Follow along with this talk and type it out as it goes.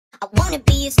I wanna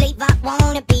be a slave, I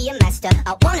wanna be a master.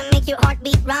 I wanna make your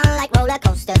heartbeat run like roller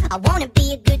coaster. I wanna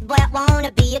be a good boy, I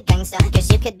wanna be a gangster.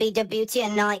 Cause you could be the beauty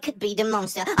and I could be the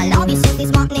monster. I love you since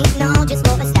this morning, no, just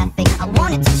for aesthetic. I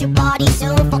wanna touch your body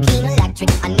so fucking electric.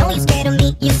 I know you're scared of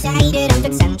me, you say that I'm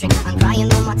eccentric. I'm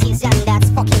crying all my tears and that's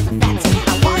fucking pathetic.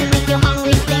 I wanna make you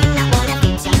hungry, then I wanna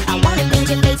feed you. I wanna paint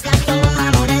your face like oh,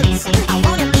 my Mona Lisa. I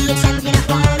wanna be a champion, I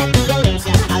wanna be a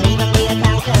loser. I'll even be a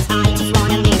clown cause I just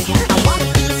wanna amuse you. I wanna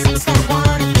be a sex, I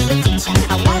wanna be a teacher.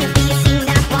 I wanna be a singer,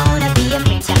 I wanna be a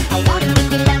preacher. I wanna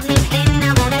make you love me, then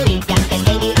I wanna leave ya. Cause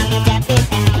baby I'm your David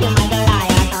and you're my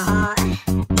Goliath.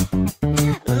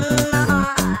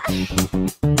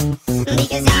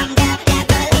 Because I'm the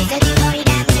devil, searching for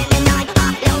redemption and I'm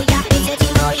OLOY.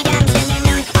 Searching for redemption and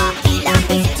I'm Nahida.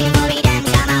 Searching for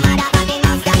redemption, I'm a motherfucking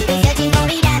monster. Searching for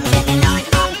redemption and I'm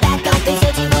bad dog.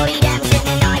 Searching for redemption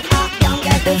and I'm dumb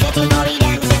girl. Searching for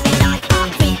redemption and I'm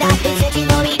freak dog. Searching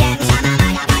for redemption, I'm a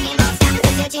motherfucking monster.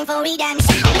 Searching for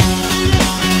redemption.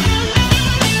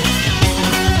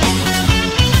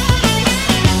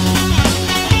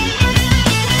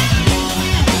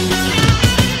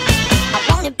 I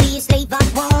wanna be a slave, I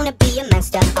wanna be a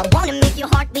master. I wanna make your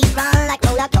heartbeat run like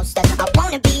roller coaster. I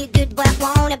wanna be a good boy, I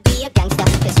wanna be a gangster.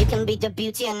 Cause you can be the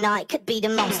beauty and I could be the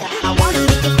monster. I wanna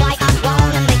make you cry, I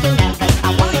wanna make you nervous. I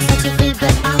wanna set you free,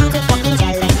 but I'm too fucking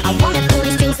jealous. I wanna pull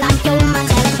the strings like you're my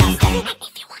telecaster. And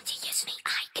if you want to use me,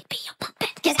 I could be your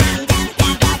puppet. Cause I'm the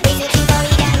devil, we're searching for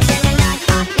redemption and I'm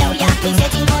OLOY. We're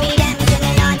searching for redemption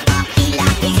and I'm Nahida.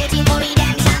 We're searching for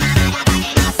redemption, I'm a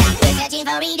motherfucking monster. We're searching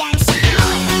for redemption.